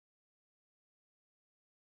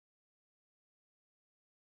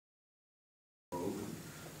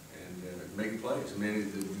making plays. I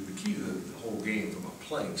mean, the key to the whole game from a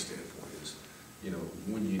playing standpoint is, you know,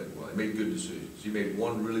 when you made good decisions. He made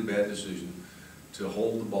one really bad decision to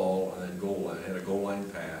hold the ball and goal line, had a goal line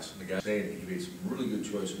pass, and the guy saying he made some really good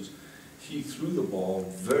choices. He threw the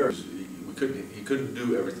ball he couldn't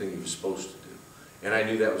do everything he was supposed to do. And I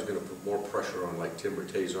knew that was going to put more pressure on like Tim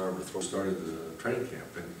Rattay's arm to throw. Started the training camp,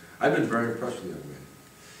 and I've been very impressed with the young man.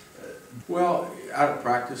 Well, out of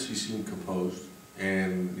practice, he seemed composed,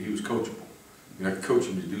 and he was coachable. You know, I could coach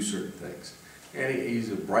him to do certain things. And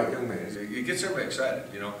he's a bright young man. It gets everybody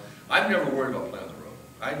excited, you know. I've never worried about playing on the road.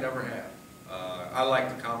 I never have. I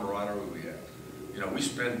like the camaraderie we have. You know, we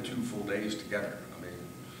spend 2 full days together. I mean,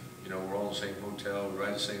 you know, we're all in the same hotel, we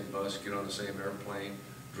ride the same bus, get on the same airplane,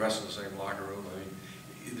 dress in the same locker room. I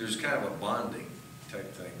mean, there's kind of a bonding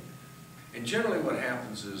type thing. And generally what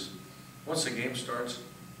happens is, once the game starts,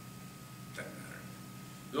 it doesn't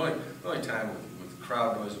matter. The only time with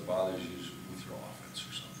crowd noise that bothers you is with your offense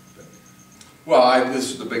or something. But, well,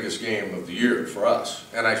 this is the biggest game of the year for us,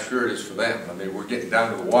 and I'm sure it is for them. I mean, we're getting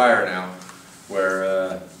down to the wire now,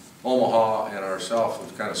 where Omaha and ourselves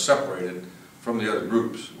have kind of separated from the other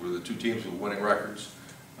groups. We're the 2 teams with winning records.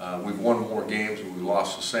 We've won more games, but we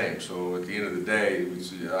lost the same. So at the end of the day,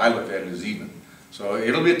 I look at it as even. So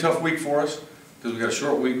it'll be a tough week for us because we've got a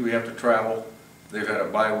short week. We have to travel. They've had a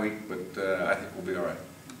bye week, but I think we'll be all right.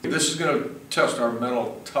 This is going to test our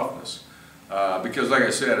mental toughness because, like I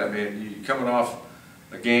said, I mean, you're coming off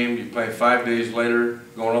a game, you're playing 5 days later,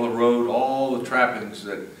 going on the road, all the trappings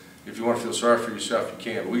that if you want to feel sorry for yourself, you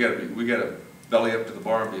can. We got to belly up to the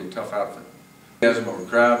bar and be a tough outfit. Over the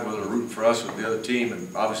crowd, whether they're rooting for us or the other team,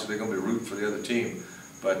 and obviously they're going to be rooting for the other team.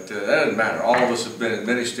 But that doesn't matter. All of us have been in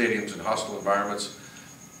many stadiums and hostile environments.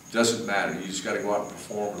 Doesn't matter. You just got to go out and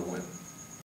perform and win.